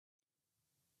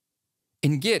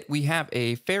In Git, we have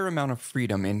a fair amount of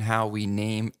freedom in how we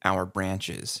name our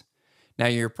branches. Now,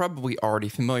 you're probably already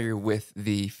familiar with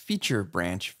the feature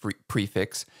branch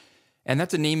prefix, and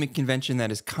that's a naming convention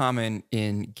that is common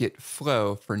in Git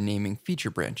Flow for naming feature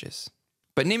branches.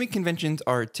 But naming conventions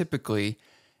are typically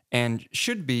and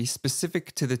should be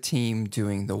specific to the team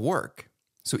doing the work.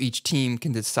 So each team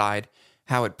can decide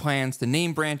how it plans to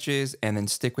name branches and then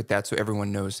stick with that so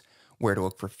everyone knows where to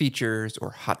look for features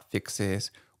or hot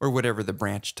fixes or whatever the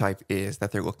branch type is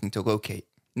that they're looking to locate.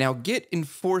 Now, Git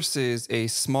enforces a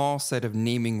small set of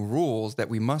naming rules that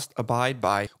we must abide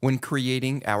by when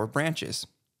creating our branches.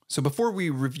 So before we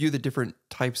review the different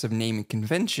types of naming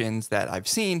conventions that I've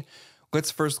seen,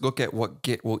 let's first look at what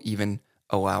Git will even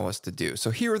allow us to do. So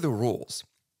here are the rules.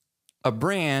 A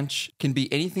branch can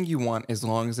be anything you want as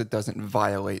long as it doesn't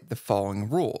violate the following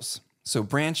rules. So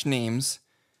branch names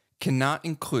cannot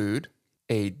include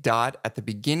a dot at the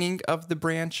beginning of the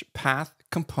branch path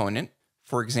component.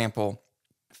 For example,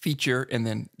 feature and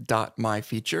then dot my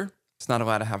feature. It's not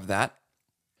allowed to have that.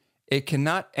 It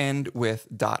cannot end with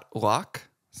dot lock,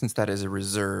 since that is a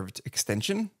reserved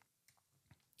extension.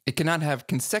 It cannot have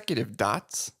consecutive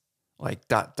dots, like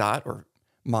dot dot or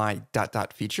my dot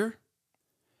dot feature.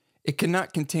 It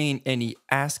cannot contain any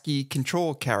ASCII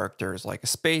control characters like a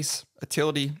space, a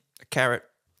tilde, a caret,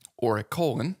 or a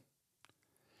colon.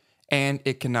 And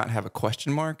it cannot have a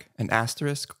question mark, an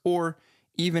asterisk, or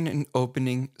even an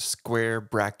opening square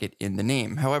bracket in the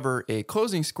name. However, a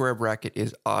closing square bracket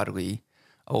is oddly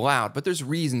allowed, but there's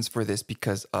reasons for this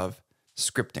because of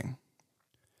scripting.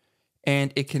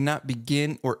 And it cannot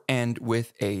begin or end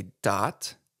with a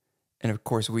dot. And of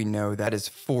course, we know that is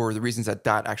for the reasons that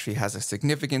dot actually has a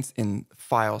significance in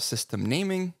file system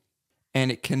naming.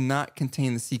 And it cannot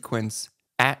contain the sequence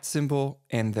 @ symbol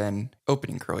and then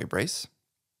opening curly brace.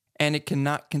 And it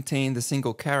cannot contain the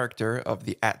single character of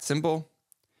the @ symbol.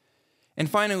 And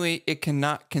finally, it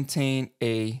cannot contain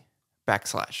a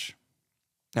backslash.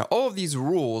 Now, all of these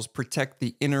rules protect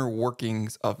the inner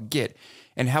workings of Git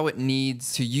and how it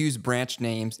needs to use branch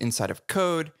names inside of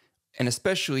code, and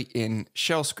especially in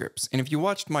shell scripts. And if you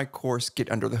watched my course,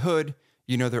 Git Under the Hood,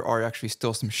 you know there are actually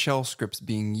still some shell scripts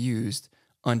being used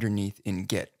underneath in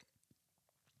Git.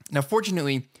 Now,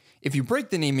 fortunately, if you break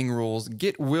the naming rules,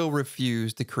 Git will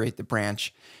refuse to create the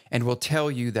branch and will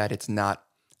tell you that it's not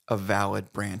a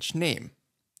valid branch name.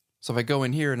 So if I go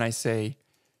in here and I say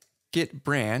Git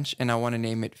branch and I want to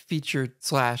name it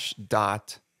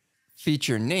feature/dot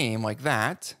feature name like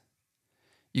that,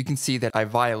 you can see that I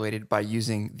violated by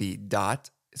using the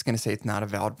dot. It's going to say it's not a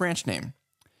valid branch name.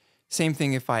 Same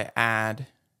thing if I add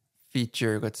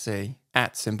feature, let's say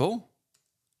 @ symbol.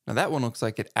 Now that one looks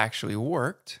like it actually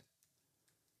worked.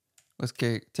 Let's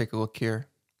take a look here.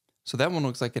 So that one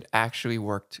looks like it actually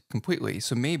worked completely.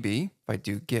 So maybe if I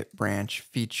do git branch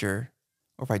feature,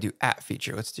 or if I do @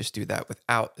 feature, let's just do that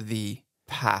without the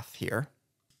path here.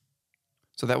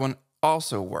 So that one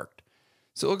also worked.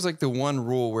 So it looks like the one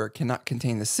rule where it cannot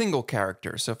contain the single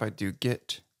character. So if I do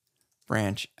git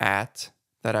branch @,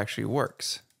 that actually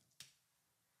works.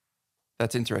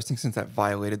 That's interesting since that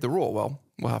violated the rule. Well,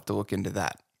 we'll have to look into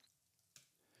that.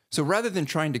 So rather than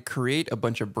trying to create a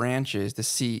bunch of branches to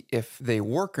see if they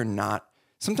work or not,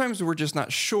 sometimes we're just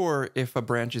not sure if a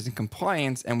branch is in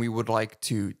compliance and we would like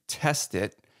to test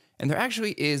it. And there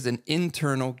actually is an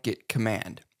internal git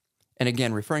command. And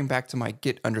again, referring back to my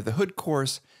Git Under the Hood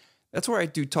course, that's where I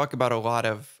do talk about a lot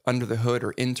of under the hood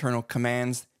or internal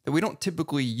commands that we don't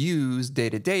typically use day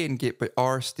to day in Git, but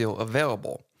are still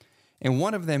available. And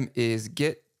one of them is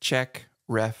git check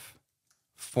ref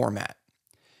format.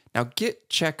 Now, git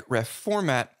check ref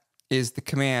format is the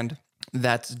command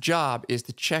that's job is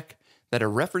to check that a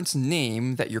reference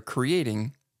name that you're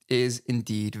creating is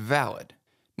indeed valid.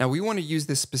 Now, we want to use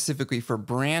this specifically for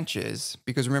branches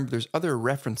because remember, there's other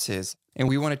references, and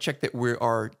we want to check that we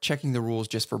are checking the rules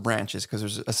just for branches because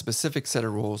there's a specific set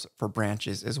of rules for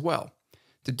branches as well.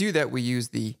 To do that, we use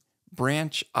the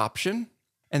branch option,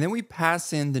 and then we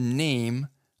pass in the name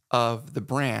of the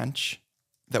branch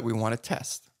that we want to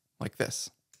test, like this.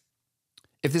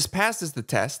 If this passes the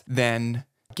test, then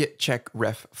git check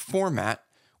ref format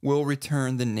will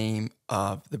return the name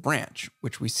of the branch,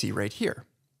 which we see right here.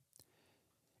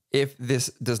 If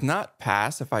this does not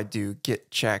pass, if I do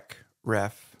git check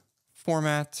ref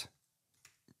format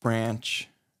branch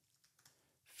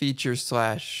feature /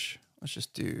 let's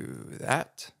just do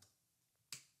that,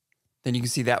 then you can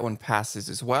see that one passes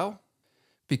as well.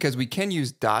 Because we can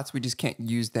use dots, we just can't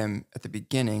use them at the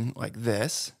beginning like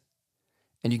this.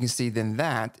 And you can see then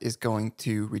that is going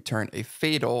to return a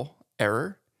fatal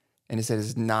error, and it says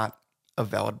it's not a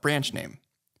valid branch name.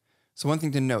 So one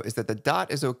thing to note is that the dot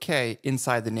is okay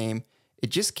inside the name. It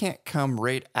just can't come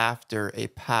right after a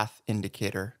path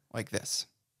indicator like this.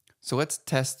 So let's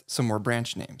test some more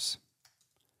branch names.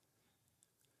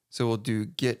 So we'll do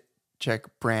git check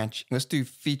branch. Let's do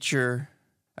feature.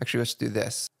 Actually, let's do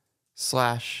this.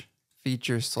 Slash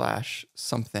feature slash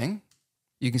something.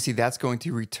 You can see that's going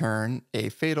to return a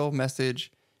fatal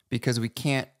message because we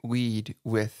can't lead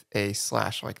with a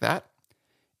slash like that.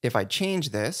 If I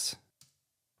change this,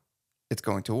 it's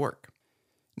going to work.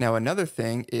 Now, another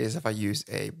thing is if I use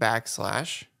a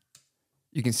backslash,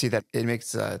 you can see that it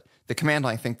makes the command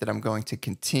line think that I'm going to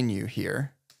continue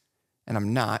here, and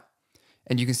I'm not.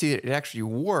 And you can see that it actually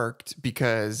worked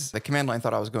because the command line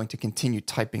thought I was going to continue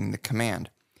typing the command.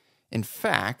 In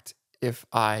fact, if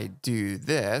I do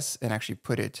this and actually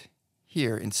put it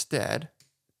here instead,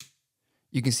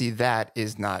 you can see that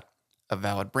is not a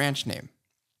valid branch name.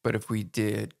 But if we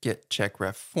did git check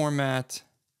ref format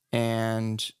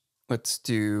and let's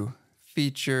do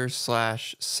feature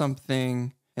slash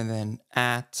something and then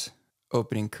at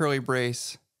opening curly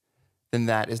brace, then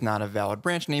that is not a valid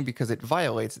branch name because it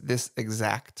violates this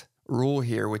exact rule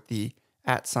here with the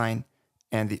 @ sign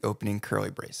and the opening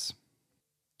curly brace.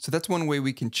 So that's one way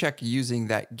we can check using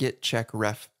that git check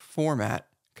ref format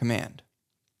command.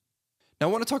 Now I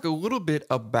want to talk a little bit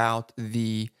about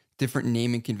the different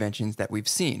naming conventions that we've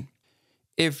seen.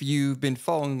 If you've been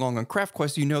following along on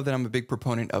CraftQuest, you know that I'm a big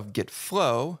proponent of Git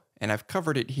Flow, and I've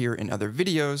covered it here in other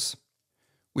videos,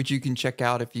 which you can check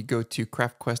out if you go to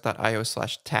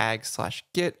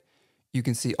craftquest.io/tag/git. You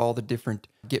can see all the different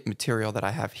Git material that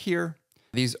I have here.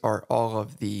 These are all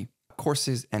of the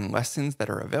courses and lessons that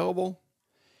are available.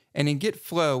 And in Git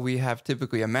Flow, we have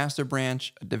typically a master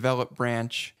branch, a develop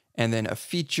branch, and then a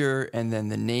feature, and then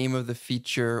the name of the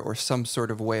feature or some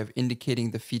sort of way of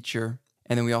indicating the feature.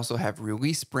 And then we also have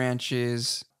release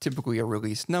branches, typically a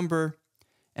release number,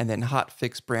 and then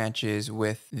hotfix branches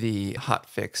with the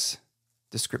hotfix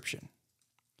description.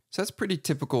 So that's pretty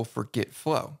typical for Git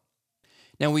Flow.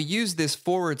 Now we use this /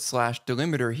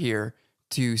 delimiter here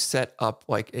to set up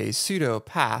like a pseudo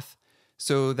path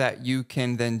so that you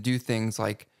can then do things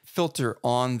like filter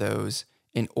on those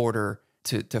in order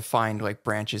to find like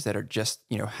branches that are just,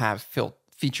 have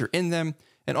feature in them.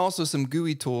 And also some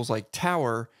GUI tools like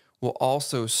Tower will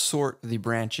also sort the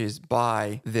branches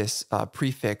by this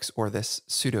prefix or this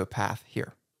pseudo path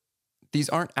here. These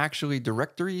aren't actually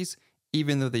directories,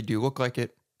 even though they do look like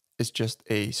it. It's just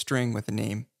a string with a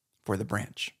name for the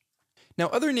branch. Now,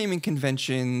 other naming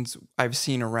conventions I've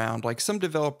seen around, like some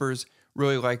developers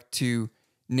really like to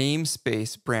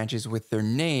namespace branches with their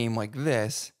name like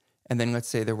this. And then let's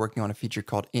say they're working on a feature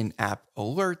called in-app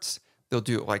alerts. They'll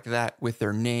do it like that with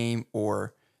their name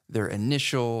or their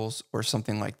initials or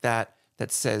something like that that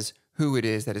says who it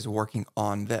is that is working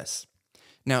on this.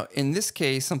 Now, in this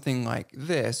case, something like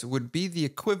this would be the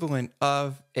equivalent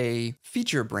of a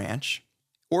feature branch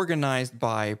organized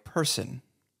by person.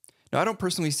 Now, I don't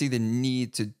personally see the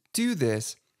need to do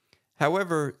this.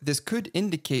 However, this could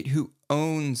indicate who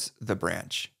owns the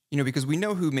branch, because we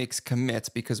know who makes commits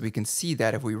because we can see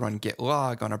that if we run git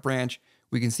log on a branch,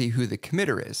 we can see who the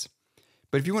committer is.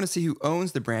 But if you want to see who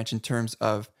owns the branch in terms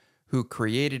of who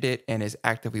created it and is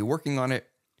actively working on it,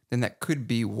 then that could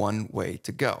be one way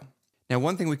to go. Now,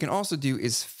 one thing we can also do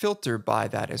is filter by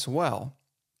that as well.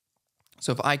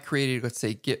 So if I created, let's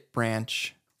say, git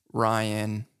branch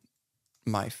Ryan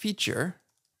my feature,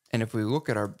 and if we look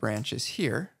at our branches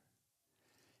here,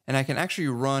 and I can actually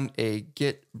run a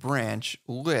git branch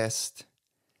list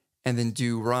and then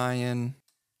do Ryan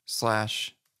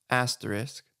 /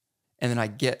 asterisk, and then I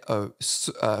get a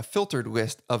filtered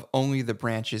list of only the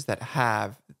branches that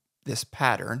have this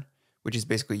pattern, which is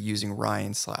basically using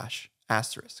Ryan /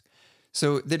 asterisk.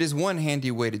 So that is one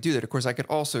handy way to do that. Of course, I could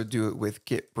also do it with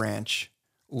git branch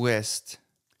list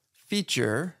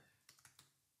feature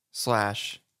 /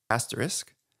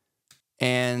 asterisk.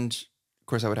 And of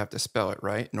course, I would have to spell it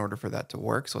right in order for that to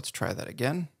work. So let's try that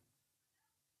again.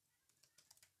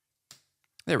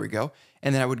 There we go.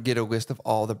 And then I would get a list of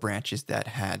all the branches that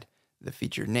had the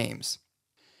feature names.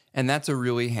 And that's a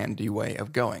really handy way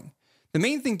of going. The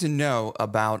main thing to know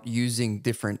about using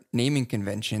different naming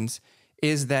conventions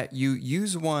is that you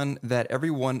use one that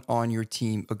everyone on your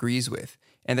team agrees with,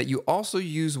 and that you also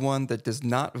use one that does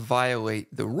not violate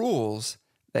the rules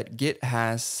that Git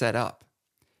has set up.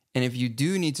 And if you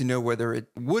do need to know whether it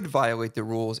would violate the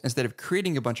rules, instead of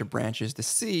creating a bunch of branches to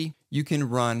see, you can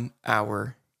run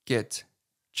our git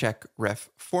check ref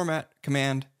format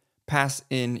command, pass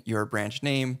in your branch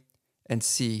name, and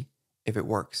see if it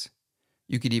works.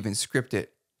 You could even script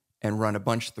it and run a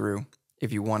bunch through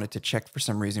if you wanted to check for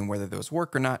some reason whether those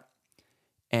work or not.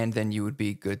 and then you would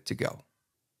be good to go.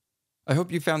 I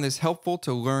hope you found this helpful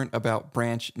to learn about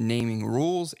branch naming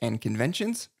rules and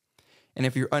conventions. And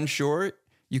if you're unsure,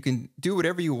 you can do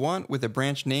whatever you want with a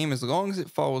branch name as long as it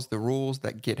follows the rules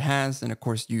that Git has, and of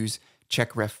course use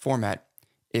checkref format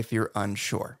if you're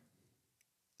unsure.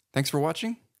 Thanks for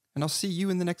watching, and I'll see you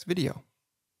in the next video.